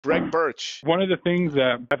Greg Birch. One of the things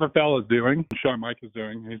that FFL is doing, Shawn Meaike is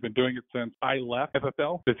doing, he's been doing it since I left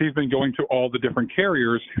FFL, is he's been going to all the different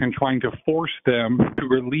carriers and trying to force them to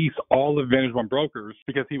release all the Advantage One brokers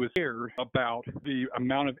because he was scared about the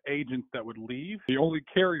amount of agents that would leave. The only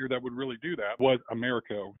carrier that would really do that was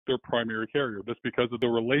Americo, their primary carrier. That's because of the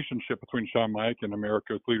relationship between Shawn Meaike and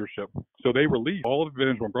Americo's leadership. So they released all of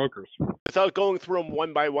Advantage One brokers. Without going through them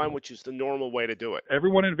one by one, which is the normal way to do it.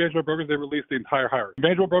 Everyone in Advantage One brokers, they released the entire hire.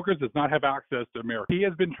 Advantage One brokers does not have access to America. He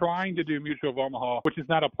has been trying to do Mutual of Omaha, which is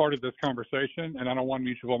not a part of this conversation, and I don't want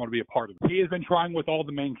Mutual of Omaha to be a part of it. He has been trying with all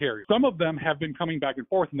the main carriers. Some of them have been coming back and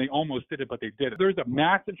forth, and they almost did it, but they did it. There's a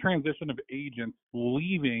massive transition of agents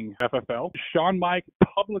leaving FFL. Shawn Meaike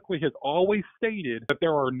publicly has always stated that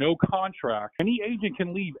there are no contracts. Any agent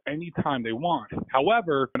can leave anytime they want.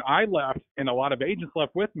 However, when I left and a lot of agents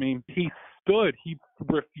left with me, he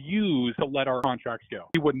refused to let our contracts go.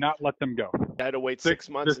 He would not let them go. I had to wait 6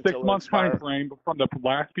 months. The 6 month time frame from the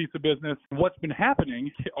last piece of business. What's been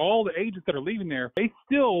happening, all the agents that are leaving there, they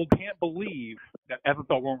still can't believe that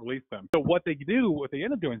FFL won't release them. So what they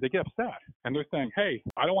end up doing is they get upset. And they're saying, hey,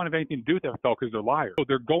 I don't want to have anything to do with FFL because they're liars. So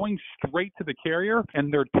they're going straight to the carrier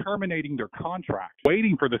and they're terminating their contract,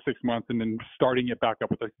 waiting for the 6 months and then starting it back up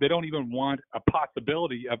with us. They don't even want a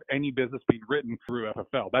possibility of any business being written through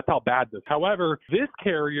FFL. That's how bad this is. However, this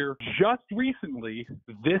carrier just recently,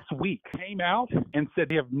 this week, came out and said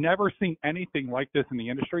they have never seen anything like this in the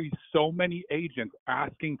industry. So many agents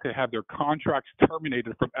asking to have their contracts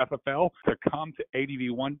terminated from FFL to come to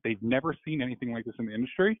ADV1. They've never seen anything like this in the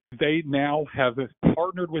industry. They now have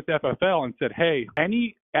partnered with FFL and said, hey,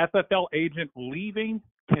 any FFL agent leaving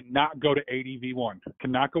cannot go to ADV1,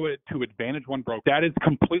 cannot go to Advantage One broker. That is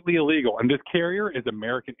completely illegal. And this carrier is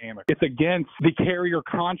American Amic. It's against the carrier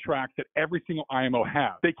contracts that every single IMO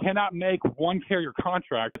has. They cannot make one carrier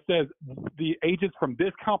contract that says the agents from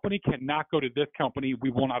this company cannot go to this company.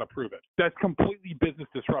 We will not approve it. That's completely business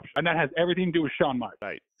disruption. And that has everything to do with Shawn Meaike.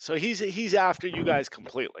 Right. So he's after you guys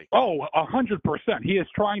completely. Oh, 100%. He is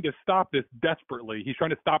trying to stop this desperately. He's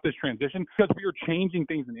trying to stop this transition because we are changing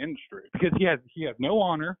things in the industry. Because he has no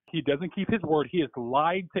honor. He doesn't keep his word. He has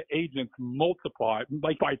lied to agents multiplied,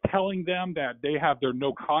 like by telling them that they have their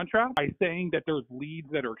no contract, by saying that there's leads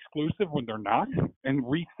that are exclusive when they're not, and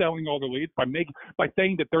reselling all the leads by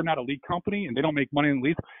saying that they're not a lead company and they don't make money on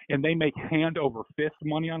leads and they make hand over fist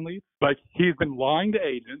money on leads. Like, he's been lying to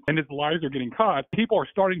agents and his lies are getting caught. People are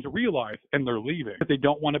starting to realize and they're leaving because they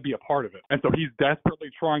don't want to be a part of it. And so he's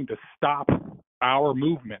desperately trying to stop our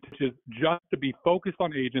movement, which is just to be focused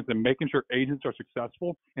on agents and making sure agents are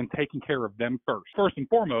successful and taking care of them first. First and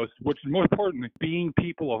foremost, which is most importantly, being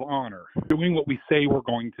people of honor, doing what we say we're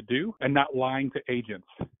going to do and not lying to agents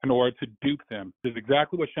in order to dupe them. This is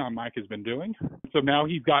exactly what Shawn Meaike has been doing. So now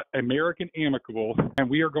he's got American Amicable and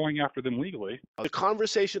we are going after them legally. The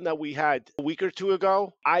conversation that we had a week or two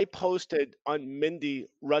ago, I posted on Mindy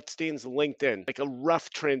Rutstein's LinkedIn, like a rough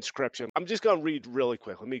transcription. I'm just going to read really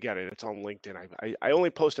quick. Let me get it. It's on LinkedIn. I only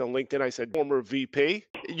posted on LinkedIn. I said former VP.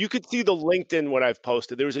 You could see the LinkedIn what I've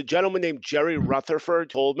posted. There was a gentleman named Jerry Rutherford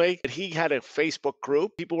told me that he had a Facebook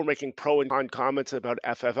group. People were making pro and con comments about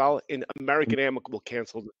FFL, and American Amicable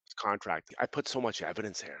canceled his contract. I put so much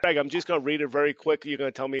evidence here. Greg, I'm just going to read it very quick. You're going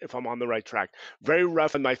to tell me if I'm on the right track. Very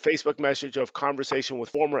rough in my Facebook message of conversation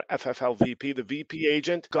with former FFL VP. The VP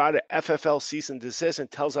agent got an FFL cease and desist and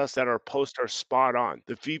tells us that our posts are spot on.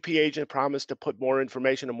 The VP agent promised to put more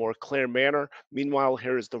information in a more clear manner. Meanwhile,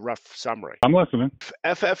 here is the rough summary. I'm listening.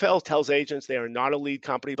 FFL tells agents they are not a lead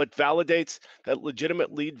company, but validates that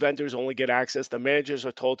legitimate lead vendors only get access. The managers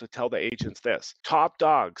are told to tell the agents this. Top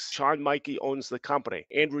dogs. Shawn Meaike owns the company.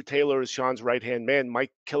 Andrew Taylor is Shawn's right-hand man.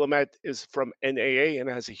 Mike Killamet is from NAA and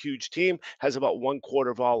has a huge team, has about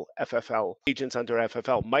 1/4 of all FFL agents under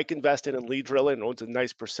FFL. Mike invested in Lead Driller and owns a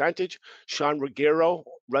nice percentage. Shawn Ruggiero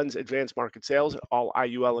runs advanced market sales, all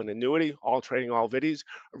IUL and annuity, all trading, all viddies.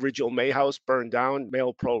 Original Mayhouse burned down,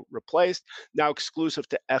 Mail Pro replaced. Now exclusive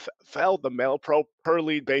to FFL, the Mail Pro per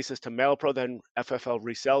lead basis to Mail Pro, then FFL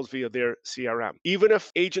resells via their CRM. Even if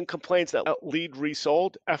agent complains that lead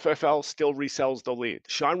resold, FFL still resells the lead.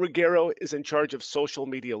 Shawn Ruggiero is in charge of social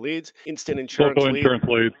media leads, instant insurance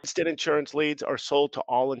leads. Instant insurance leads are sold to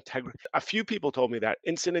all integrity. A few people told me that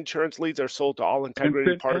instant insurance leads are sold to all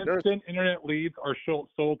integrity partners. Instant internet leads are sold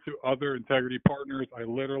sold to other integrity partners, I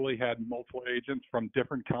literally had multiple agents from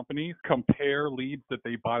different companies compare leads that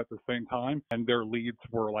they bought at the same time, and their leads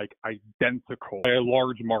were like identical by a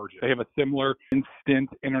large margin. They have a similar instant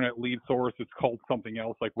internet lead source. It's called something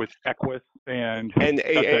else, like with Equus and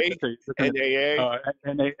NAA, NAA.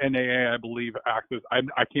 NAA, I believe, Access.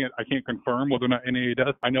 I can't confirm whether or not NAA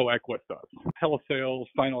does. I know Equus does. Telesales,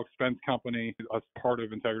 final expense company, as part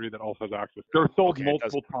of integrity that also has Access. They're sold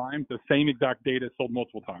multiple times. The same exact data is sold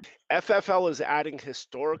multiple times. FFL is adding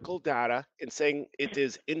historical data and saying it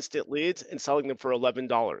is instant leads and selling them for $11.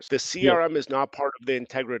 The CRM is not part of the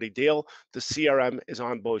integrity deal. The CRM is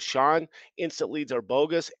on both Shawn. Instant leads are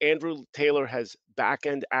bogus. Andrew Taylor has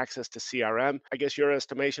back-end access to CRM. I guess your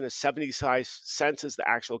estimation is 75 cents is the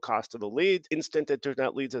actual cost of the lead. Instant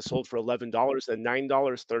internet leads are sold for $11, then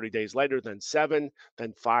 $9, 30 days later, then $7,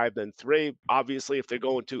 then $5, then $3. Obviously, if they're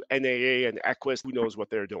going to NAA and Equus, who knows what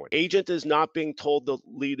they're doing. Agent is not being told the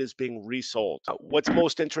lead is being resold. What's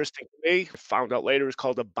most interesting to me, found out later, is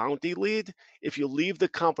called a bounty lead. If you leave the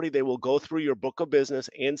company, they will go through your book of business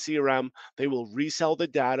and CRM. They will resell the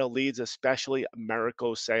data leads, especially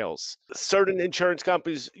Americo sales. Certain insurance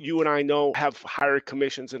companies you and I know have higher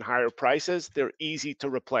commissions and higher prices. They're easy to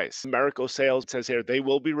replace. Americo sales says here they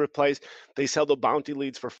will be replaced. They sell the bounty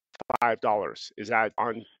leads for $5. Is that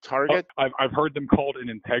on target? I've heard them called an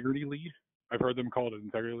integrity lead. I've heard them called an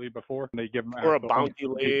integrity lead before. And they give them or a bounty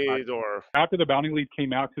lead, or after the bounty lead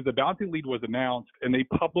came out, because the bounty lead was announced and they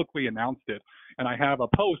publicly announced it. And I have a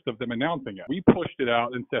post of them announcing it. We pushed it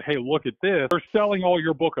out and said, hey, look at this. They're selling all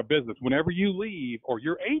your book of business. Whenever you leave or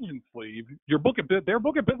your agents leave, their book of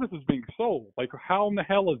business is being sold. Like, how in the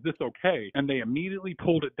hell is this okay? And they immediately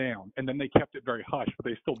pulled it down. And then they kept it very hush, but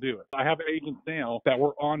they still do it. I have agents now that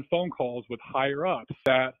were on phone calls with higher ups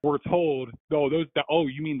that were told, oh,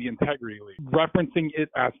 you mean the integrity lead, referencing it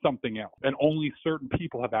as something else. And only certain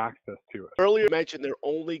people have access to it. Earlier you mentioned they're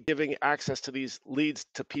only giving access to these leads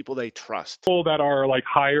to people they trust. People that are like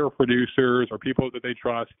higher producers or people that they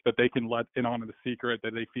trust, that they can let in on the secret,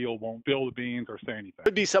 that they feel won't spill the beans or say anything.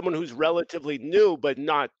 Could be someone who's relatively new, but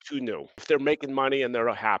not too new. If they're making money and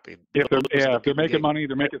they're happy. If they're making money,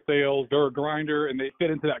 they're making sales, they're a grinder, and they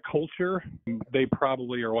fit into that culture, they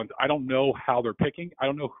probably are ones. I don't know how they're picking. I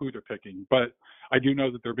don't know who they're picking, but I do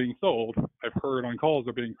know that they're being sold. I've heard on calls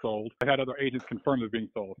they're being sold. I've had other agents confirm they're being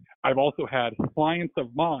sold. I've also had clients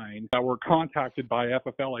of mine that were contacted by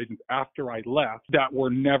FFL agents after I left that were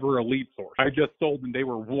never a lead source. I just sold them. They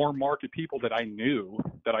were warm market people that I knew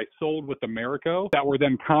that I sold with Americo that were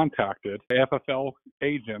then contacted by FFL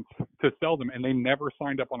agents to sell them, and they never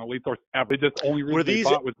signed up on a lead source ever. They just only reason they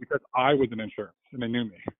bought was because I was in insurance and they knew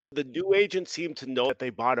me. The new agents seem to know that they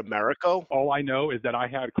bought Americo. All I know is that I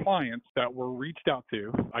had clients that were reached out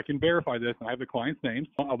to. I can verify this, and I have the client's names.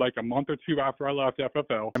 Like a month or two after I left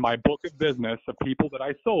FFL, and my book of business, the people that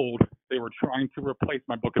I sold, they were trying to replace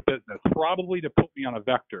my book of business, probably to put me on a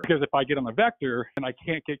vector. Because if I get on a vector and I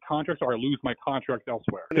can't get contracts, or I lose my contract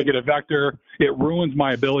elsewhere. To get a vector, it ruins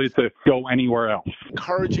my ability to go anywhere else.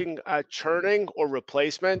 Encouraging churning or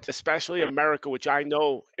replacement, especially America, which I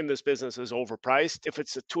know in this business is overpriced. If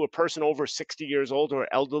it's to a person over 60 years old or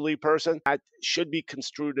elderly person, that should be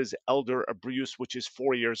construed as elder abuse, which is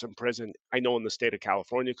 4 years in prison. I know in the state of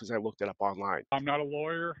California because I looked it up online. I'm not a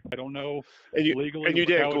lawyer. I don't know legally. And you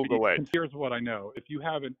didn't Google it. Here's what I know. If you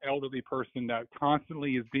have an elderly person that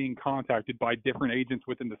constantly is being contacted by different agents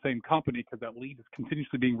within the same company because that lead is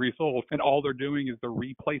continuously being resold, and all they're doing is they're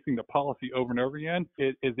replacing the policy over and over again,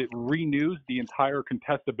 it renews the entire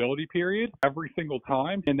contestability period every single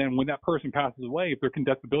time. And then when that person passes away, if their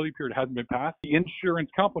contestability period hasn't been passed, the insurance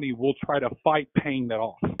company will try to fight paying that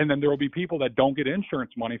off. And then there will be people that don't get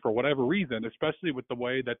insurance money for whatever reason, especially with the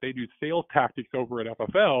way that they do sales tactics over at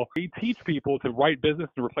FFL. They teach people to write business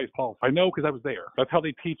and replace policy. I know because I was there. That's how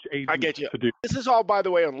they teach agents to do. This is all, by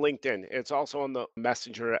the way, on LinkedIn. It's also on the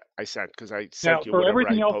messenger I sent because I sent now, you for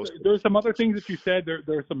everything else, posted. There's some other things that you said.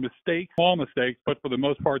 There's some mistakes, small mistakes, but for the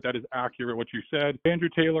most part, that is accurate what you said. Andrew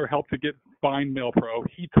Taylor helped to get Find Mail Pro.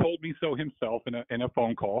 He told me so himself in a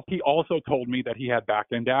phone call. He also told me that he had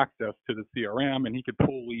back-end access to the CRM and he could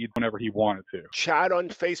pull leads whenever he wanted to. Chat on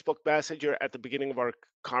Facebook Messenger at the beginning of our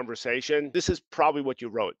conversation. This is probably what you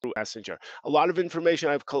wrote through Messenger. A lot of information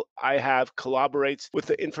I have collaborates with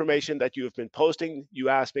the information that you have been posting. You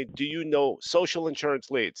asked me, do you know social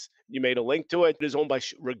insurance leads? You made a link to it. It is owned by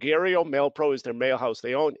Rogerio. MailPro is their mail house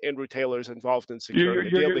they own. Andrew Taylor is involved in securing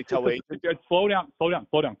the deal. They tell agents. Slow down.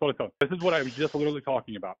 This is what I was just literally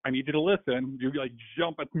talking about. I need you to listen. You like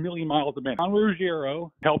jump a million miles a minute. Shawn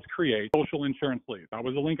Ruggiero helps create social insurance leads. That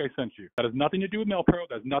was the link I sent you. That has nothing to do with MailPro.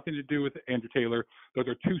 That has nothing to do with Andrew Taylor. Those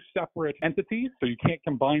are two separate entities, so you can't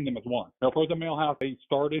combine them as one. MailPro is a mail house. They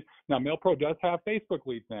started. Now, MailPro does have Facebook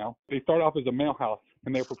leads now. They start off as a mail house,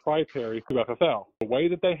 and they're proprietary to FFL. The way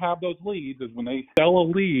that they have those leads is when they sell a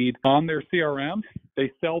lead on their CRM,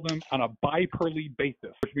 they sell them on a buy per lead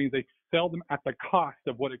basis, which means they sell them at the cost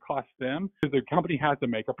of what it costs them, because the company has to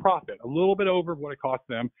make a profit, a little bit over what it costs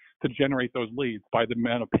them to generate those leads by the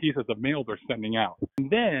amount of pieces of mail they're sending out. And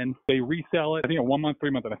then they resell it, I think a 1 month, 3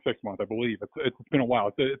 month, and a 6 month, I believe. It's been a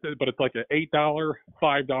while, but it's like an $8,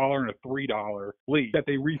 $5, and a $3 lead that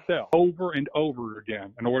they resell over and over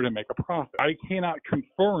again in order to make a profit. I cannot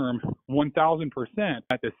confirm 1,000%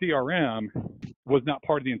 that the CRM was not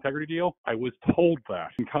part of the integrity deal. I was told that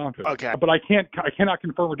in confidence. Okay. But I cannot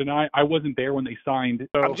confirm or deny. I wasn't there when they signed.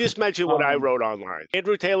 So, I'm just mentioning what I wrote online.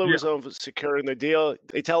 Andrew Taylor was securing the deal.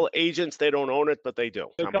 They tell agents they don't own it, but they do.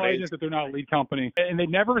 They tell agents that they're not a lead company. And they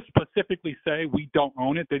never specifically say, we don't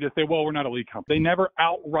own it. They just say, well, we're not a lead company. They never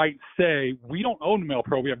outright say, we don't own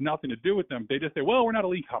MailPro. We have nothing to do with them. They just say, well, we're not a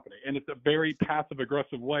lead company. And it's a very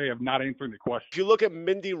passive-aggressive way of not answering the question. If you look at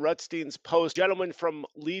Mindy Rutstein's post, a gentleman from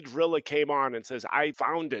Leadrilla came on and says, I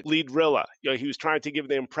founded Leadrilla. He was trying to give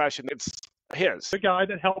the impression it's his. The guy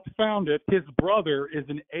that helped found it, his brother is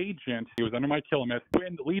an agent. He was under Meaike.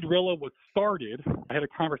 When Leadrilla was started, I had a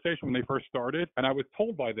conversation when they first started, and I was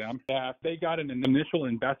told by them that they got an initial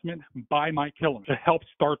investment by Meaike to help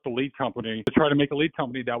start the lead company, to try to make a lead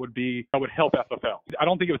company that would help FFL. I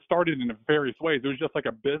don't think it was started in various ways. It was just like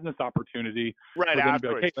a business opportunity. Right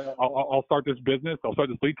after. Like, hey, I'll start this business. I'll start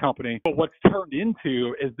this lead company. But what's turned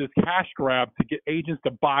into is this cash grab to get agents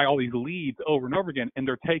to buy all these leads over and over again, and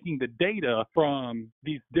they're taking the data from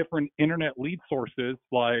these different internet lead sources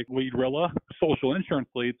like Leadrilla, social insurance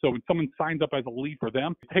leads. So when someone signs up as a lead for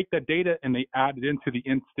them, they take that data and they add it into the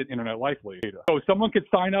instant internet life lead data. So someone could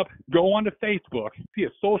sign up, go onto Facebook, see a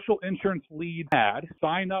social insurance lead ad,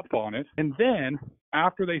 sign up on it, and then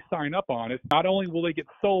after they sign up on it, not only will they get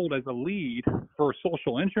sold as a lead for a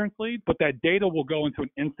social insurance lead, but that data will go into an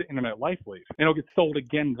instant internet life lead, and it'll get sold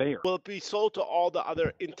again there. Will it be sold to all the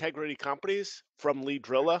other integrity companies from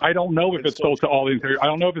Leadrilla? I don't know if it's sold to all the integrity. I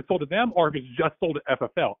don't know if it's sold to them or if it's just sold to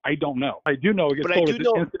FFL. I don't know. I do know it gets sold as an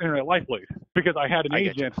instant internet life lead because I had an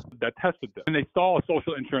agent that tested this, and they saw a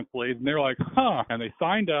social insurance lead, and they're like, huh, and they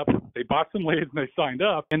signed up. They bought some leads, and they signed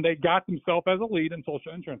up, and they got themselves as a lead in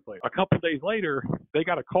social insurance lead. A couple of days later, they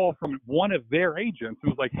got a call from one of their agents who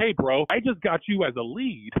was like, hey, bro, I just got you as a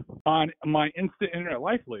lead on my instant internet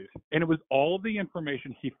life lead. And it was all of the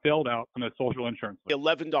information he filled out on the social insurance lead.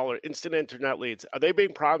 $11 instant internet leads. Are they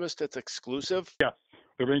being promised it's exclusive? Yes.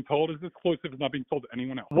 They're being told it's exclusive. It's not being sold to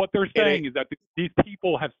anyone else. What they're saying is that these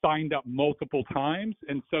people have signed up multiple times.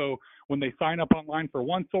 And so when they sign up online for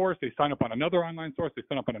one source, they sign up on another online source, they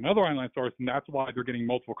sign up on another online source, and that's why they're getting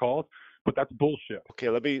multiple calls. But that's bullshit. Okay,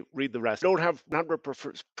 let me read the rest. I don't have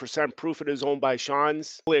 100% proof it is owned by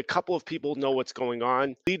Shawn's. Only a couple of people know what's going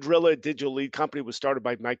on. Leadrilla Digital Lead Company was started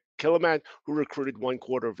by Meaike, who recruited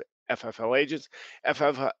 1/4 of FFL agents.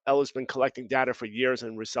 FFL has been collecting data for years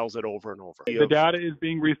and resells it over and over. The data is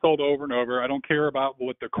being resold over and over. I don't care about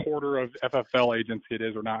what the quarter of FFL agents it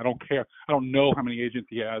is or not. I don't care. I don't know how many agents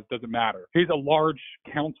he has. Doesn't matter. He's a large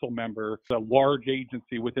council member, a large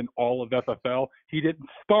agency within all of FFL. He didn't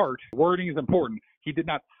start. Wording is important. He did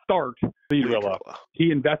not start Leadrilla.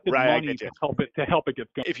 He invested money to help it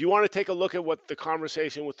get going. If you want to take a look at what the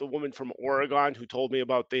conversation with the woman from Oregon who told me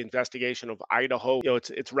about the investigation of Idaho,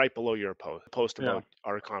 it's right below your post about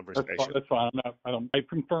our conversation. That's fine. I've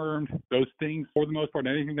confirmed those things for the most part.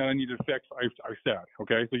 Anything that I need to fix, I said.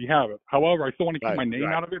 Okay, so you have it. However, I still want to keep my name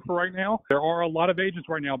out of it for right now. There are a lot of agents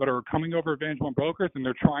right now that are coming over Advantage One Brokers, and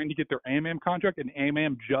they're trying to get their AMAM contract, and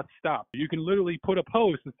AMAM just stopped. You can literally put a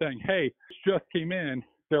post and saying, hey, this just came in.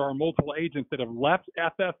 There are multiple agents that have left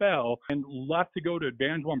FFL and left to go to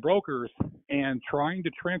Advantage One Brokers and trying to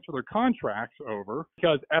transfer their contracts over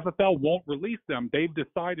because FFL won't release them. They've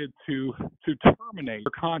decided to terminate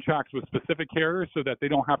their contracts with specific carriers so that they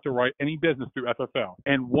don't have to write any business through FFL.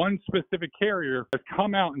 And one specific carrier has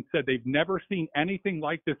come out and said they've never seen anything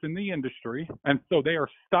like this in the industry. And so they are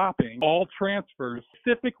stopping all transfers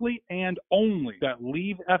specifically and only that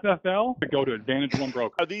leave FFL to go to Advantage One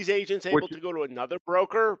Broker. Are these agents able to go to another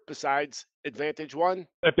broker? broker besides Advantage One?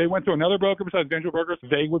 If they went to another broker besides Advantage Brokers,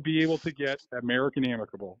 they would be able to get American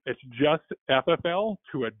Amicable. It's just FFL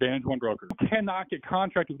to Advantage One Brokers. You cannot get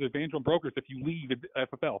contracted with Advantage One Brokers if you leave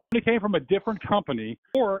FFL. If they came from a different company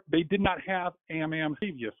or they did not have AMAM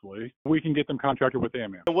previously, we can get them contracted with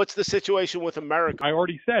AMAM. And what's the situation with America? I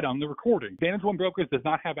already said on the recording, Advantage One Brokers does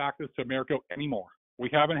not have access to America anymore. We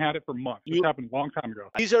haven't had it for months. This happened a long time ago.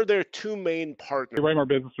 These are their two main partners. They write more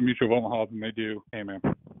business with Mutual of Omaha than they do AMAM.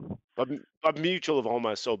 But Mutual of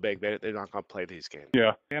Omaha is so big, they're not going to play these games.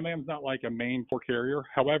 Yeah. AMAM's not like a main core carrier.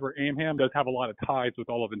 However, AMAM does have a lot of ties with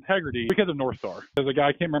all of Integrity because of North Star. There's a guy,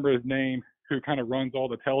 I can't remember his name, who kind of runs all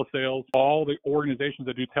the telesales, all the organizations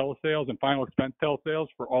that do telesales and final expense telesales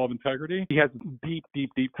for all of Integrity. He has deep, deep,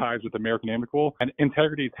 deep ties with American Amicable, and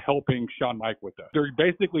Integrity is helping Shawn Meaike with that. They're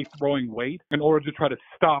basically throwing weight in order to try to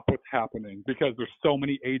stop what's happening because there's so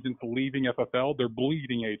many agents leaving FFL. They're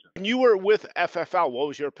bleeding agents. When you were with FFL, what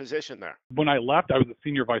was your position there? When I left, I was a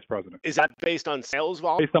senior vice president. Is that based on sales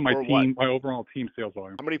volume? Based on my team, my overall team sales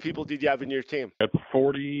volume. How many people did you have in your team? I had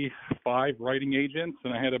 45 writing agents,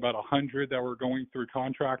 and I had about 100 that were going through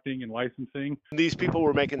contracting and licensing. These people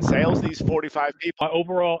were making sales, these 45 people? My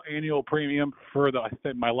overall annual premium for I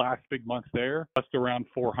said my last big month there, just around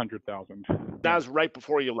 400,000. That was right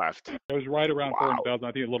before you left. It was right around 400,000.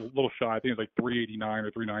 I think a little shy. I think it was like 389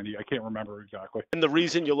 or 390. I can't remember exactly. And the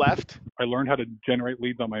reason you left? I learned how to generate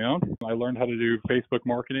leads on my own. I learned how to do Facebook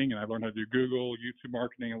marketing, and I learned how to do Google, YouTube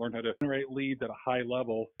marketing. I learned how to generate leads at a high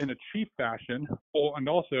level in a cheap fashion, and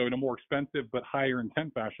also in a more expensive but higher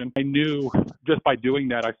intent fashion. I knew just by doing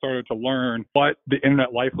that, I started to learn what the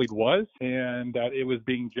internet life lead was and that it was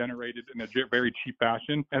being generated in a very cheap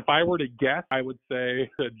fashion. And if I were to guess, I would say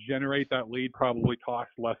to generate that lead probably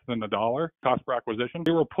cost less than $1 cost per acquisition.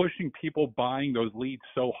 They were pushing people buying those leads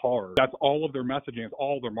so hard. That's all of their messaging. It's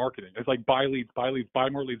all their marketing. It's like buy leads, buy leads, buy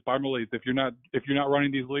more leads, buy more leads. If you're not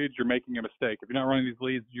running these leads, you're making a mistake. If you're not running these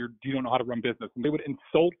leads, you don't know how to run business. And they would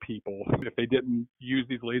insult people if they didn't use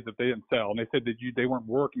these leads, if they didn't sell. And they said that they weren't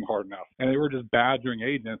working hard enough. And they were just badgering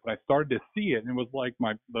agents. And I started to see it, and it was like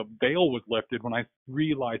the veil was lifted when I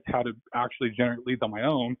realized how to actually generate leads on my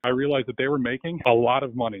own. I realized that they were making a lot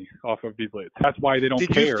of money off of these leads. That's why they don't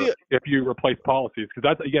care if you replace policies,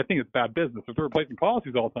 because I think it's bad business. If they're replacing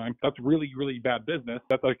policies all the time, that's really, really bad business.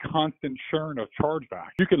 That's a constant churn of chargeback.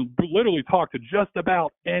 You can literally talk to just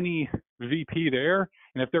about any VP there,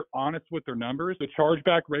 and if they're honest with their numbers, the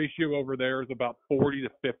chargeback ratio over there is about 40 to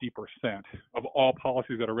 50% of all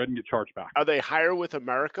policies that are written get charged back. Are they higher with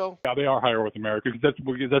America? Yeah, they are higher with America because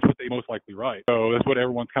that's what they most likely write. So that's what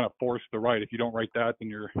everyone's kind of forced to write. If you don't write that, then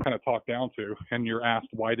you're kind of talked down to, and you're asked,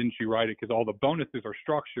 why didn't you write it? Because all the bonuses are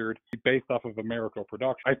structured based off of America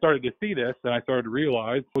production. I started to see this, and I started to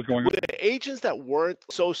realize what was going on. The agents that weren't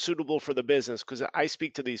so suitable for the business, because I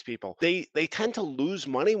speak to these people, they tend to lose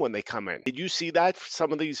money when they come in. Did you see that for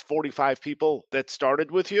some of these 45 people that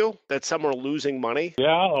started with you, that some are losing money? Yeah,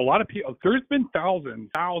 a lot of people. There's been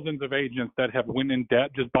thousands of agents that have went in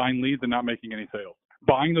debt just buying leads and not making any sales.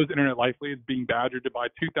 Buying those internet life leads, being badgered to buy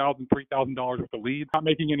 $2,000, $3,000 worth of leads, not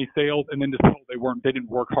making any sales, and then just told they didn't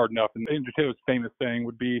work hard enough. And Andrew Taylor's famous saying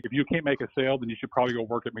would be, if you can't make a sale, then you should probably go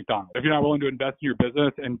work at McDonald's. If you're not willing to invest in your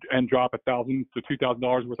business and drop $1,000 to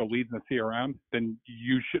 $2,000 worth of leads in the CRM, then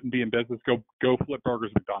you shouldn't be in business. Go flip burgers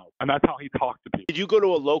at McDonald's. And that's how he talked to people. Did you go to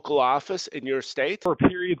a local office in your state? For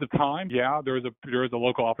periods of time, yeah, there was a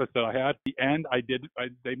local office that I had. At the end,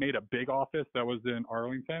 they made a big office that was in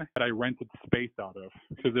Arlington that I rented space out of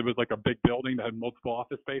because it was like a big building that had multiple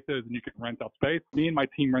office spaces and you could rent out space. Me and my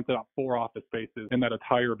team rented out 4 office spaces in that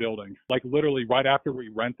entire building. Like literally right after we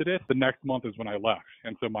rented it, the next month is when I left.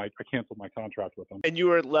 And so I canceled my contract with them. And you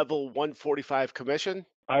were at level 145 commission?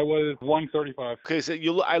 I was 135. Okay,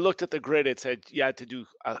 so I looked at the grid. It said you had to do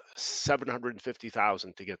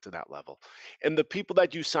 750,000 to get to that level, and the people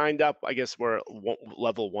that you signed up, I guess, were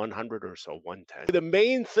level 100 or so, 110. The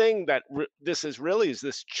main thing that this is really is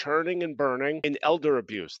this churning and burning and elder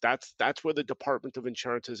abuse. That's where the Department of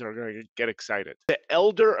Insurances are going to get excited. The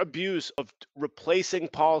elder abuse of replacing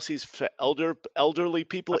policies for elderly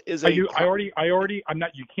people is I'm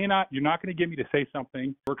not. You're not going to get me to say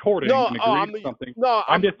something recording and agree to something. No.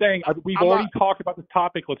 I'm just saying, we've already talked about this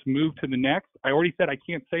topic. Let's move to the next. I already said I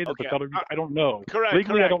can't say that, okay. but I don't know. Correct.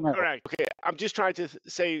 Legally, I don't know. Correct. Okay. I'm just trying to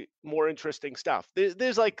say more interesting stuff.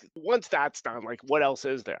 There's like, once that's done, like, what else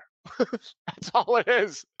is there? That's all it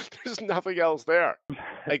is. There's nothing else there.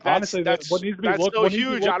 Like Honestly, what needs to be looked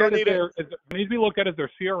huge. I at don't is need it. what needs to be looked at is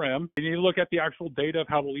their CRM. You need to look at the actual data of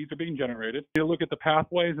how the leads are being generated. You need to look at the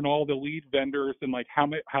pathways and all the lead vendors and like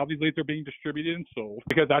how these leads are being distributed and sold,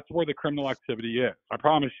 because that's where the criminal activity is. I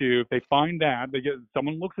promise you, if they find that,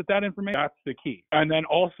 someone looks at that information, that's the key. And then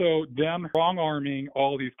also them strong-arming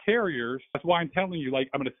all these carriers. That's why I'm telling you, like,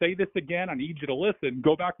 I'm going to say this again. I need you to listen.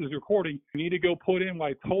 Go back to this recording. You need to go put in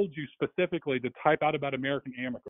what I told you specifically to type out about American Amicable.